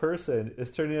admirable person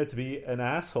is turning out to be an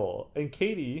asshole. And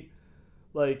Katie,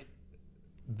 like,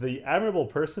 the admirable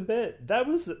person bit, that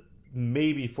was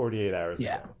maybe 48 hours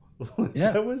ago.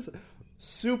 Yeah. That was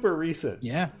super recent.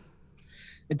 Yeah.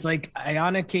 It's like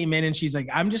Ayana came in and she's like,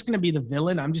 I'm just going to be the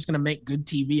villain. I'm just going to make good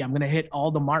TV. I'm going to hit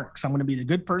all the marks. I'm going to be the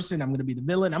good person. I'm going to be the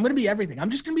villain. I'm going to be everything. I'm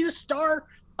just going to be the star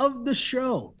of the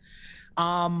show.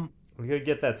 We're going to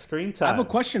get that screen time. I have a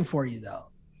question for you, though.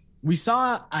 We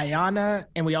saw Ayana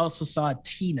and we also saw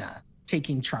Tina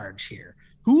taking charge here.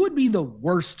 Who would be the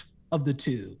worst of the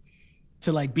two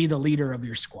to like be the leader of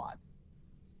your squad?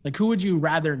 Like, who would you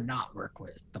rather not work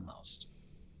with the most?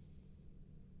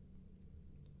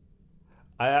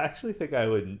 I actually think I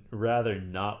would rather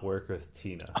not work with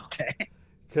Tina. Okay.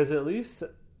 Because at least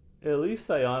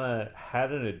Ayana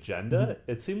had an agenda.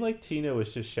 Mm-hmm. It seemed like Tina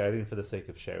was just shouting for the sake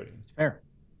of shouting. It's fair.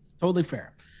 Totally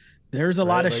fair. There's a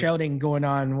lot of shouting going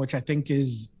on, which I think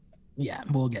is, yeah,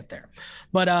 we'll get there.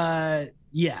 But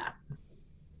yeah,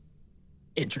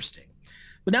 interesting.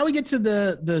 But now we get to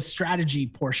the strategy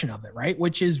portion of it, right?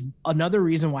 Which is another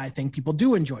reason why I think people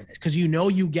do enjoy this. Because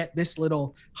you get this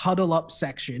little huddle up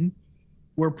section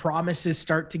where promises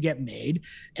start to get made,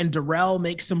 and Darrell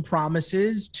makes some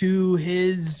promises to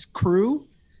his crew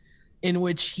in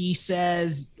which he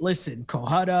says, listen,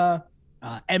 Kohada,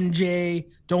 MJ,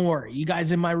 don't worry, you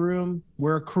guys in my room,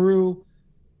 we're a crew.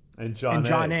 And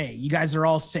John A, you guys are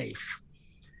all safe.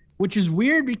 Which is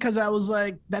weird because I was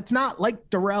like, that's not like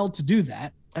Darrell to do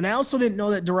that. And I also didn't know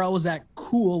that Darrell was that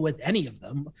cool with any of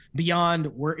them beyond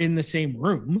we're in the same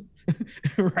room.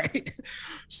 Right.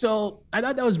 So I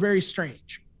thought that was very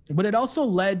strange, but it also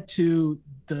led to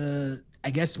the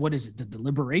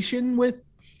deliberation with,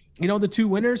 the two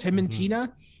winners, him and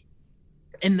Tina.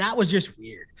 And that was just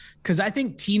weird because I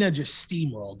think Tina just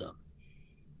steamrolled them.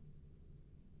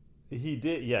 He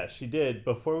did. Yeah, she did.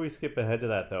 Before we skip ahead to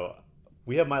that, though,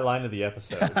 we have my line of the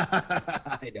episode.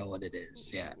 I know what it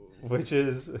is. Yeah. Which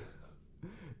is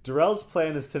Darrell's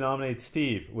plan is to nominate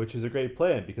Steve, which is a great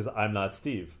plan because I'm not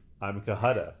Steve. I'm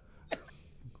Kohada.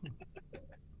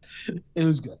 It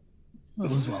was good. It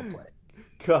was well played.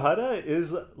 Kohada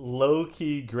is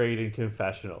low-key great in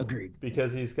confessional. Agreed.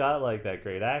 Because he's got like that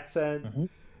great accent. Mm-hmm.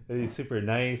 And he's super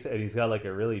nice, and he's got like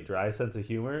a really dry sense of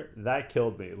humor. That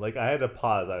killed me. Like I had to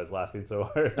pause. I was laughing so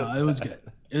hard. No, it was good.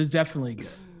 It was definitely good.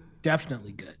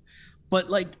 Definitely good.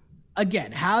 But like,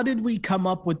 again, how did we come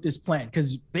up with this plan?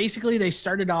 Because basically they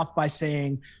started off by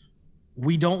saying,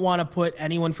 we don't want to put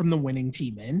anyone from the winning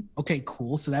team in. Okay,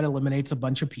 cool. So that eliminates a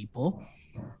bunch of people.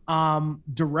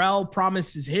 Darrell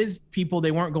promises his people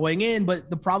they weren't going in, but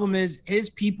the problem is his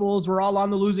peoples were all on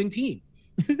the losing team.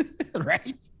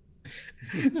 Right?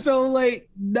 So like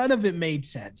none of it made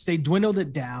sense. They dwindled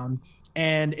it down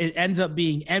and it ends up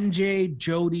being MJ,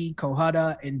 Jody,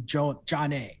 Kohada, and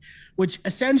John A, which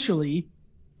essentially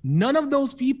none of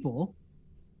those people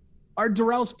are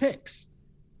Darrell's picks.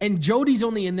 And Jody's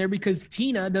only in there because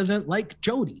Tina doesn't like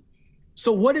Jody.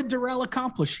 So what did Darrell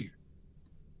accomplish here?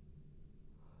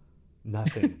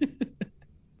 Nothing.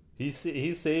 He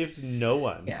saved no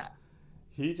one. Yeah.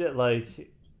 He did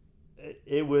like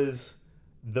it was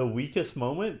the weakest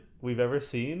moment we've ever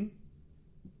seen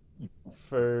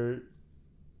for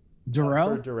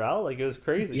Darrell. Like it was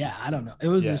crazy. Yeah, I don't know. It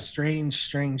was a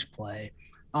strange play.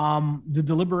 The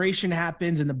deliberation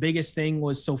happens, and the biggest thing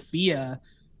was Sophia.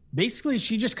 Basically,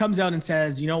 she just comes out and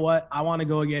says, you know what? I want to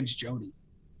go against Jody.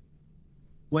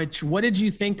 What did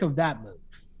you think of that move?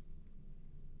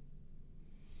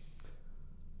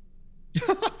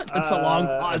 That's a long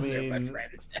pause there, my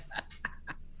friend.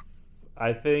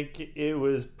 I think it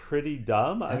was pretty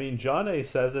dumb. I mean, John A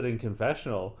says it in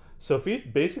confessional. Sophia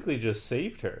basically just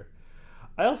saved her.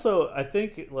 I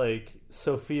think like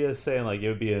Sophia saying like it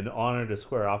would be an honor to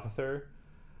square off with her.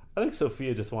 I think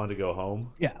Sophia just wanted to go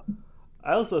home. Yeah.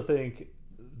 I also think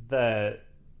that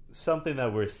something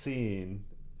that we're seeing,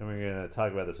 and we're going to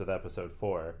talk about this with episode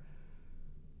 4,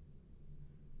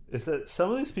 is that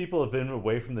some of these people have been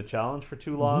away from the challenge for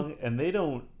too long, and they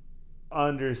don't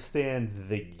understand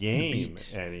the game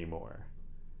anymore.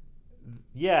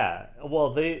 Yeah,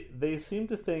 well, they seem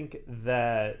to think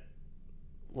that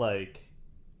like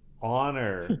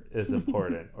honor is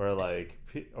important, or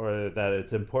that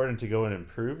it's important to go and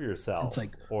improve yourself. It's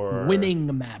like or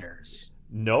winning matters.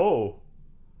 No,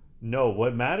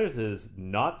 what matters is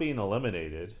not being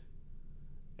eliminated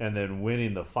and then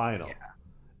winning the final. Yeah.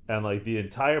 And like the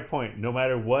entire point, no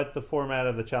matter what the format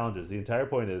of the challenge is, the entire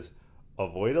point is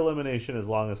avoid elimination as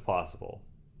long as possible,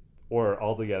 or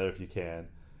altogether if you can,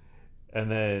 and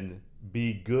then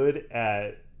be good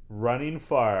at running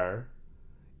far,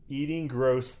 eating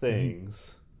gross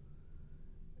things,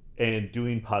 and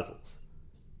doing puzzles.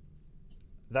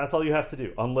 That's all you have to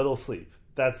do on little sleep.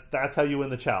 That's how you win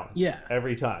the challenge. Yeah,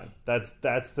 every time. That's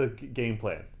the game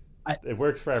plan. It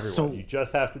works for everyone. You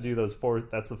just have to do those 4.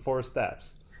 That's the 4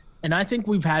 steps. And I think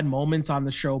we've had moments on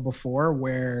the show before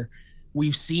where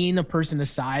we've seen a person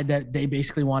decide that they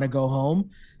basically want to go home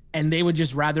and they would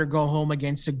just rather go home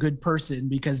against a good person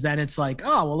because then it's like,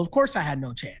 oh, well, of course I had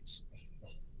no chance.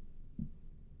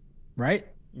 Right?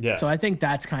 Yeah. So I think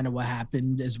that's kind of what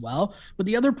happened as well. But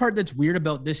the other part that's weird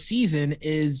about this season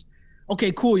is,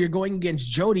 okay, cool, you're going against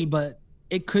Jody, but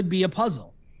it could be a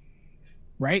puzzle.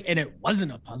 Right? And it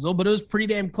wasn't a puzzle, but it was pretty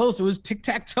damn close. It was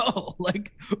tic-tac-toe.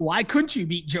 Like, why couldn't you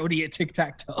beat Jody at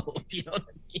tic-tac-toe? Do you know what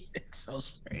I mean? It's so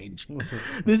strange.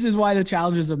 This is why the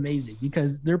challenge is amazing,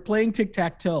 because they're playing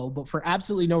tic-tac-toe, but for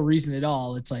absolutely no reason at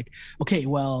all. It's like, okay,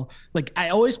 well, like I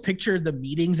always picture the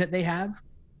meetings that they have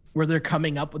where they're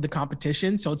coming up with the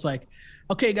competition. So it's like,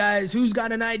 okay, guys, who's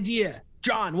got an idea?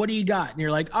 John, what do you got? And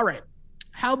you're like, all right,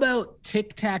 how about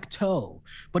tic-tac-toe?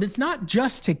 But it's not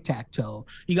just tic-tac-toe.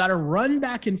 You got to run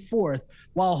back and forth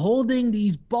while holding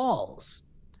these balls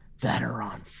that are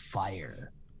on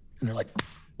fire. And they're like,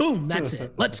 boom, that's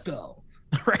it. Let's go.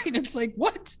 Right? It's like,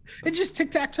 what? It's just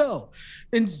tic-tac-toe.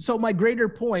 And so my greater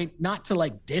point, not to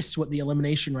like diss what the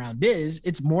elimination round is,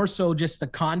 it's more so just the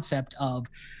concept of,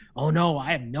 oh no,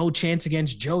 I have no chance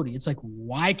against Jody. It's like,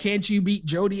 why can't you beat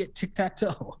Jody at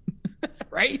tic-tac-toe?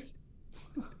 Right?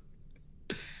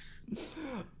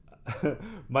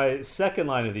 My second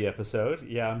line of the episode,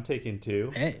 yeah, I'm taking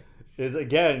two, is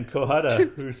again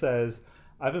Kohada, who says,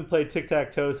 I haven't played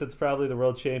tic-tac-toe since probably the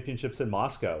World Championships in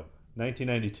Moscow,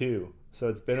 1992. So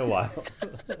it's been a while.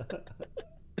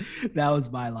 That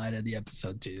was my line of the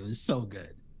episode too. It was so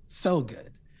good. So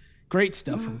good. Great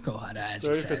stuff from Kohada, as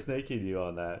Sorry you said. for snaking you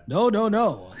on that.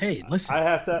 No. Hey, listen. I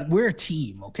have to... We're a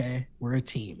team, okay? We're a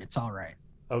team. It's all right.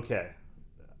 Okay.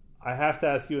 I have to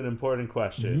ask you an important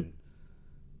question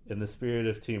in the spirit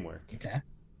of teamwork. Okay.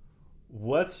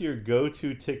 What's your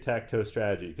go-to tic-tac-toe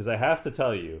strategy? Because I have to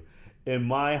tell you, in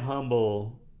my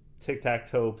humble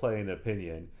tic-tac-toe playing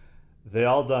opinion, they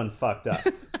all done fucked up.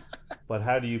 But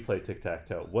how do you play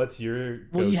tic-tac-toe? What's your go-to?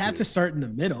 Well, you have to start in the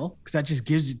middle because that just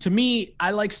gives you, to me,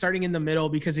 I like starting in the middle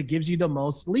because it gives you the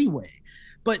most leeway.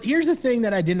 But here's the thing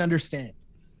that I didn't understand.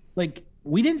 Like,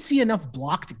 we didn't see enough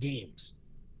blocked games.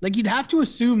 Like, you'd have to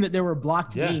assume that there were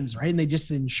blocked games, right? And they just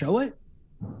didn't show it.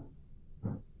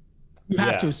 You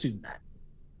have to assume that.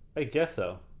 I guess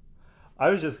so. I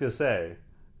was just going to say,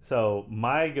 so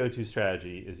my go-to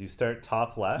strategy is you start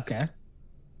top left. Okay.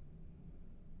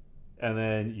 And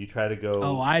then you try to go.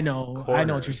 Oh, I know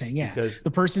what you're saying. Yeah, because the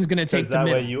person's gonna take the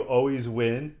middle. That way you always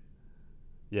win.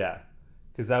 Yeah,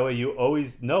 because that way you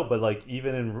always but like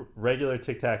even in regular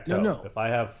tic-tac-toe, if I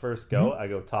have first go, I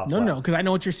go top. No, because I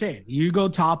know what you're saying. You go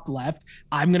top left.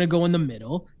 I'm gonna go in the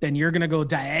middle. Then you're gonna go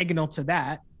diagonal to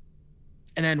that,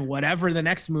 and then whatever the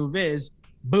next move is,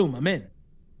 boom, I'm in.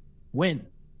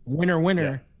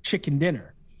 Winner, chicken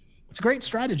dinner. It's a great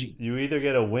strategy. You either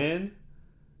get a win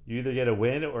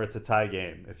or it's a tie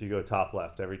game if you go top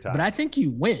left every time. But I think you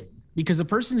win because the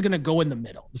person's going to go in the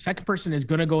middle. The second person is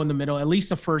going to go in the middle, at least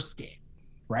the first game,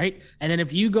 right? And then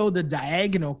if you go the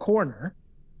diagonal corner,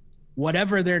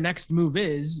 whatever their next move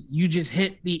is, you just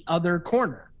hit the other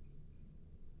corner.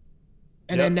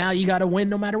 And then now you got to win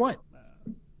no matter what.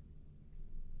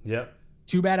 Yep.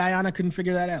 Too bad Ayana couldn't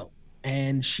figure that out.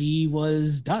 And she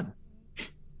was done.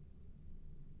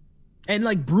 And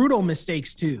like brutal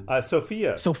mistakes too.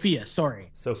 Sophia,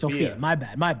 sorry. Sophia, my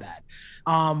bad.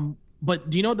 But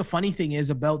do you know what the funny thing is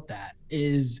about that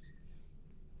is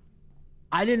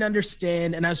I didn't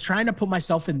understand, and I was trying to put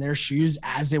myself in their shoes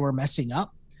as they were messing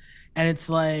up. And it's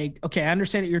like, okay, I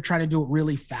understand that you're trying to do it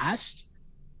really fast,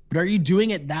 but are you doing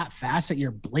it that fast that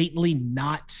you're blatantly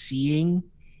not seeing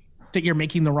that you're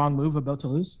making the wrong move about to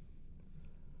lose?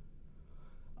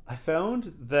 I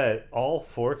found that all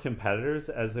four competitors,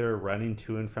 as they were running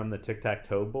to and from the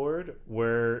tic-tac-toe board,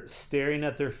 were staring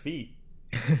at their feet.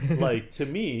 Like, to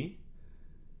me,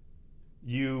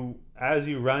 as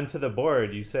you run to the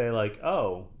board, you say like,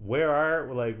 oh, where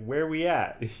are we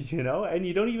at? You know? And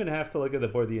you don't even have to look at the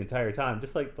board the entire time,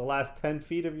 just like the last 10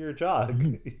 feet of your jog,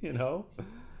 you know?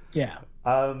 Yeah.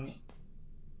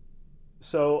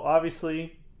 So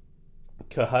obviously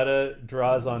Kohada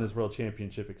draws on his world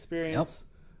championship experience.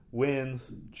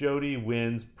 Wins. Jody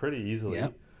wins pretty easily.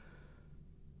 Yep.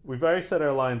 We've already said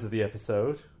our lines of the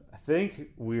episode. I think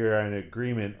we are in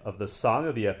agreement of the song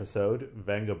of the episode,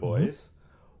 Venga Boys.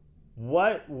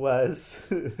 What was...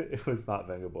 It was not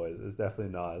Venga Boys. It was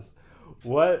definitely Nas.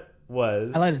 What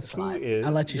was... I let it slide. I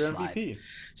let you slide. MVP?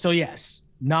 So yes,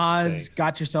 Nas, Thanks.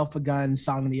 Got Yourself a Gun,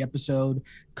 song of the episode.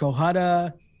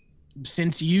 Kohada,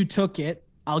 since you took it,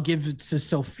 I'll give it to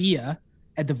Sophia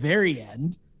at the very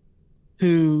end,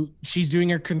 who she's doing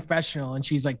her confessional and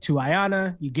she's like, to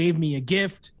Ayana, you gave me a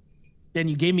gift. then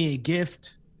you gave me a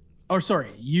gift. Or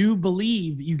sorry, you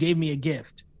believe you gave me a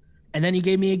gift, and then you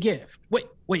gave me a gift.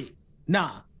 Wait,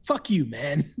 nah, fuck you,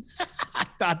 man. I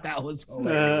thought that was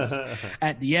hilarious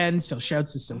at the end. So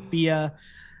shouts to Sophia.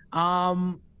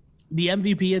 The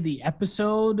MVP of the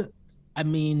episode, I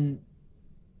mean,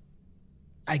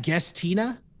 I guess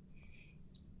Tina.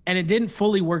 And it didn't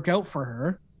fully work out for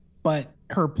her, but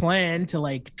her plan to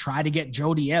like try to get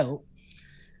Jody out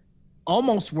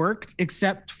almost worked,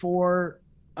 except for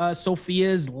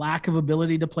Sophia's lack of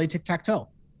ability to play tic-tac-toe.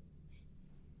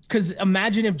 Because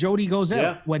imagine if Jody goes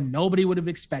out when nobody would have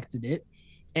expected it,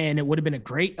 and it would have been a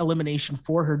great elimination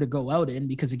for her to go out in,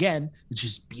 because again, it's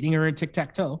just beating her in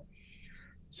tic-tac-toe.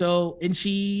 So, and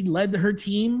she led her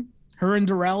team. Her and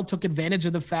Darrell took advantage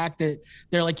of the fact that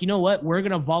they're like, you know what, we're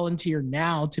going to volunteer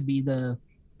now to be the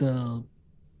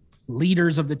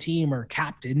leaders of the team, or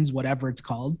captains, whatever it's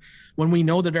called, when we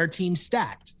know that our team's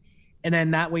stacked. And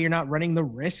then that way you're not running the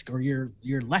risk, or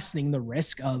you're lessening the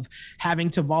risk of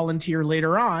having to volunteer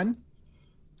later on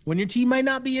when your team might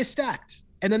not be as stacked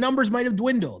and the numbers might have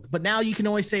dwindled. But now you can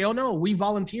always say, oh no, we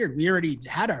volunteered. We already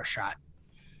had our shot.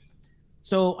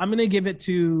 So I'm going to give it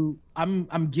to,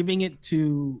 I'm giving it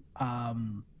to,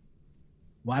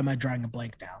 why am I drawing a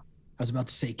blank now? I was about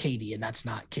to say Katie, and that's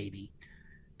not Katie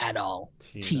at all.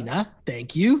 Tina,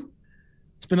 thank you.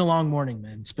 It's been a long morning,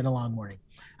 man. It's been a long morning.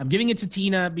 I'm giving it to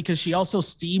Tina because she also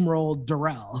steamrolled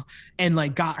Darrell and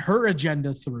like got her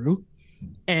agenda through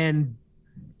and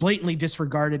blatantly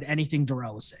disregarded anything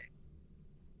Darrell was saying.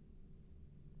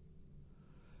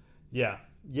 Yeah,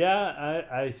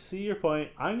 I see your point.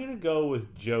 I'm going to go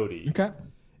with Jody. Okay.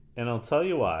 And I'll tell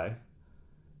you why.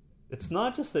 It's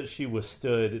not just that she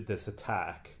withstood this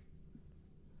attack,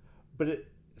 but it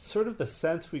sort of the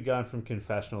sense we got from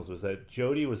confessionals was that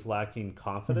Jody was lacking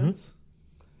confidence.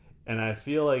 And I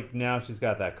feel like now she's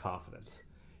got that confidence.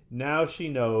 Now she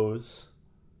knows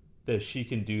that she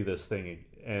can do this thing,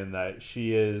 and that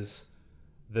she is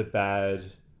the bad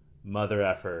mother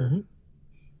effer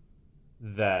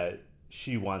that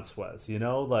she once was, you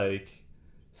know, like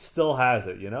still has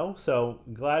it, you know? So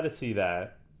I'm glad to see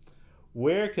that.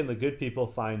 Where can the good people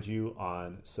find you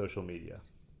on social media?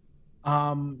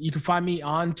 You can find me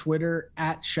on Twitter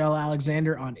at Shell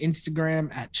Alexander, on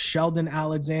Instagram at Sheldon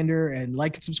Alexander, and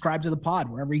like and subscribe to the pod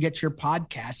wherever you get your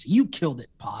podcasts. You killed it,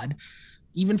 pod.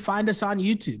 Even find us on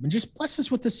YouTube and just bless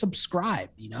us with a subscribe,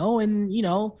 you know, and, you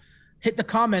know, hit the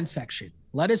comment section.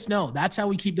 Let us know. That's how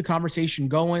we keep the conversation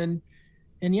going.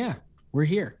 And yeah, we're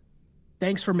here.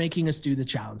 Thanks for making us do the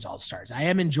Challenge All-Stars. I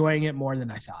am enjoying it more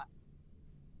than I thought.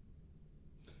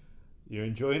 You're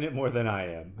enjoying it more than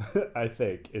I am, I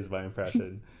think, is my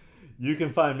impression. You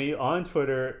can find me on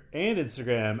Twitter and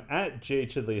Instagram at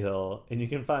jchidleyhill, and you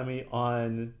can find me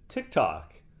on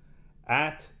TikTok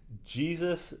at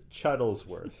Jesus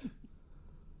Chuttlesworth,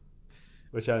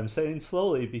 which I'm saying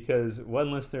slowly because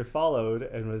one listener followed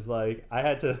and was like, I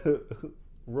had to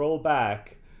roll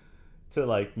back to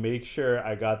like make sure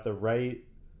I got the right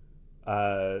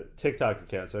TikTok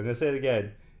account. So I'm going to say it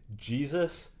again.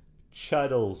 Jesus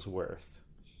Chuttlesworth.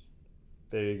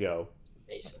 There you go.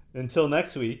 Amazing. Until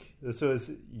next week, this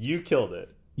was You Killed It.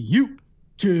 You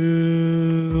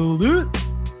killed it.